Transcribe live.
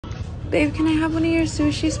Babe, can I have one of your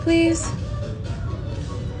sushis, please?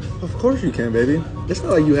 Of course you can, baby. It's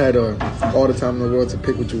not like you had all the time in the world to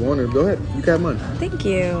pick what you wanted. Go ahead. You can have mine. Thank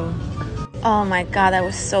you. Oh my god, that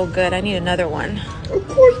was so good. I need another one. Of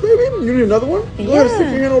course, baby. You need another one? Go ahead,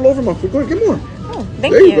 stick your hand all over my food. Go ahead, get more. Oh,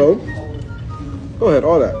 thank you. There you go. Go ahead,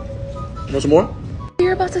 all that. You want some more?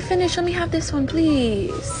 You're about to finish. Let me have this one,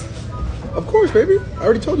 please. Of course, baby. I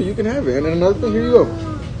already told you, you can have it. And then another thing, here you go.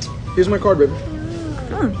 Here's my card, baby.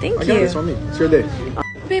 Oh, thank you. I got this on me. It's your day.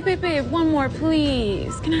 Babe, one more,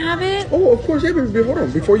 please. Can I have it? Oh, of course, yeah, baby. Hold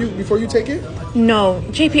on. Before you take it. No,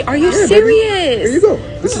 JP, are you serious? Baby. Here you go.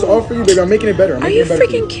 This is all for you, baby. I'm making it better. Are you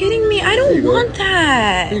freaking kidding me? I don't want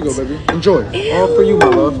that. Here you go, baby. Enjoy. Ew. All for you, my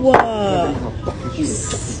love.